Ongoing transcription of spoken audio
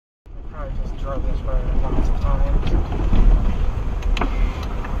Probably just drove this way lots of times.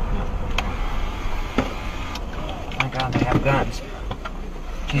 Oh my God, they have guns.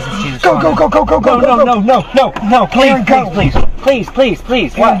 Jesus, Jesus. Go, go, go, go, go, go, no, go, no, no, no, no, please, go. please, please, please,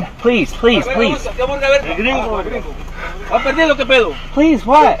 please, what? Please, please, please. El gringo, el gringo. ¿Has perdido qué pedo? Please,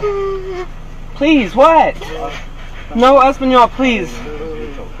 what? Please, what? No Espanol, please.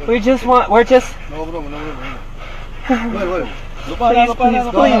 We're just... No problem, no problem. Well. No problem,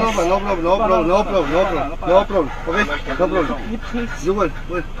 no problem, no problem, no problem, okay, no problem. Please. You will.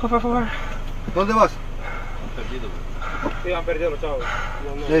 Por favor. ¿Dónde vas? Sí, han perdido los chavos.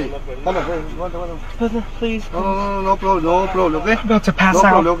 Hey, vamos, Please. no problem, okay? I'm about to pass No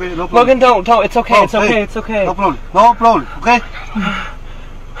out. problem, okay, no problem. Logan, don't. It's okay, Oh, it's okay, hey. it's okay. No problem, okay?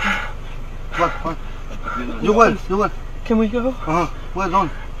 What? You will. Can we go? Well done.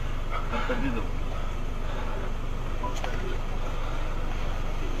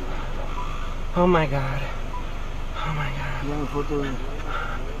 Oh my God. Oh my God. Una foto de...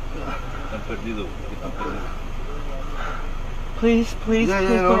 Han perdido. Please, please, Yeah,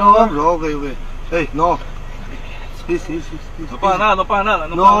 please. no, okay. Hey, no. Easy. No pasa nada, no pasa nada.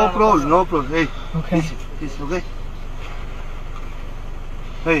 No problem. Hey, Okay. easy, okay?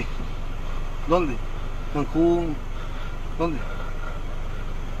 Hey, ¿dónde? Cancún. ¿Dónde?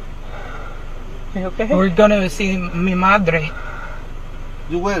 You okay? We're gonna see mi madre.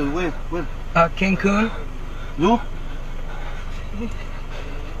 You where? Cancun. You?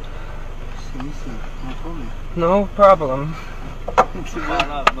 Easy, no problem. No problem.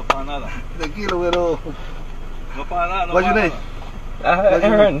 No pasa nada. Tranquilo, pero... No pasa nada. What's your name?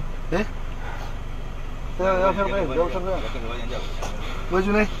 Aaron. ¿Eh? What's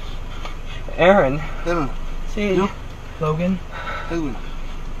your name? Aaron. Aaron. See. You? Logan. Edwin.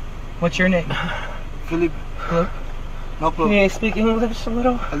 What's your name? Philip. Hello? No Can problem. you speak English a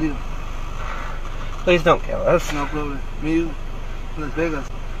little? A little. Please don't kill us. No problem. Me, Las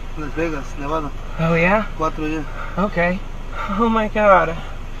Vegas, Nevada. Oh yeah? 4 ya. Okay. Oh my God.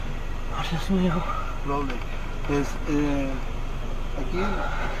 Oh, Dios mío. Problem. Es, aquí,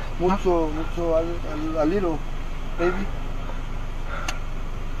 mucho a little, baby.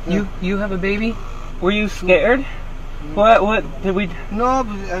 You have a baby? Were you scared? What did we... No,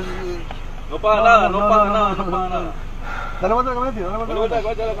 No pasa nada, no pasa nada. dale vuelta a la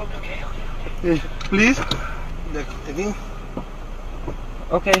cabeza, please. Aquí.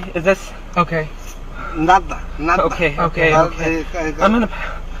 Okay, is this... Okay. Nada. Okay. I'm gonna...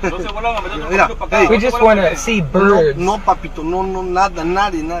 No se vuelvan a meter Mira, para acá. We just want to see birds. No, papito, no, nada.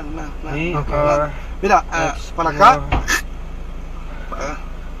 Okay. Mira, para acá.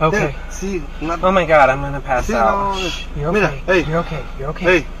 Okay. Sí, nada. Oh my God, I'm gonna pass Sí, out. no. You're Mira, okay. hey. You're okay. You're okay.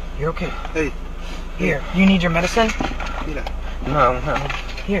 Hey. You're okay. Hey, Here, you need your medicine? mira. No.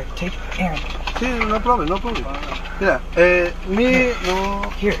 Here, take it. Aaron. Sí, no problem. Mira, no.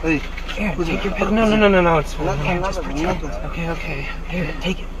 Here. Hey. Aaron, take your pills. No, it's fine. Nada. Okay. Here,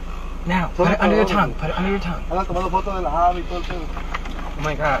 take it. Now, put it under your tongue. Andan tomando fotos de las aves y todo el pedo. Oh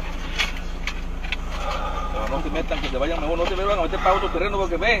my God. No se metan, que se vayan mejor. No se vuelvan a meter para otro terreno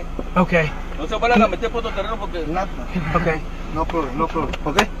porque ve. Okay. No se vuelvan a meter para otro terreno porque... Nada. Okay. No problem.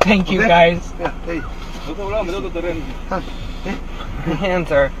 Okay? Thank you, Okay? guys. Mira, hey. No se vuelvan a meter a otro terreno. My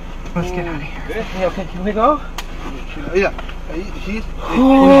hands are... Let's get out of here. Okay, can we go? Mira, ahí, he's...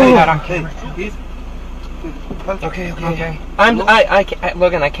 I got on camera. He's... Okay. Okay. I can't,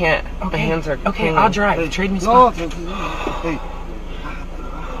 Logan, I can't. My Okay. hands are Okay, clinging. I'll drive. Hey. Trade me No, spots. hey.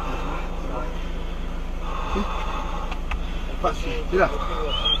 Mira.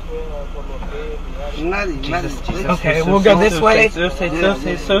 Nadie. Okay, we'll go this way. Jesus, Aaron,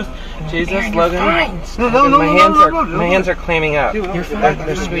 Logan. you're fine. No, My hands are clamming up. You're fine.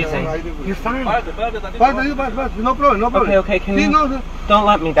 They're squeezing. You're fine. Párate. No problem. Okay, can Sí, you... no. Don't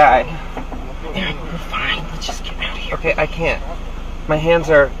let me die. Aaron, you're fine. Let's just get out of here. Okay, I can't. My hands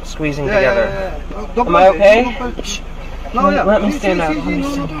are squeezing together. Don't Am I okay? No, Let me stand up. Sí, Let me no,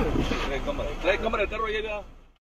 stand no. up. Trae cámara el carro y llega.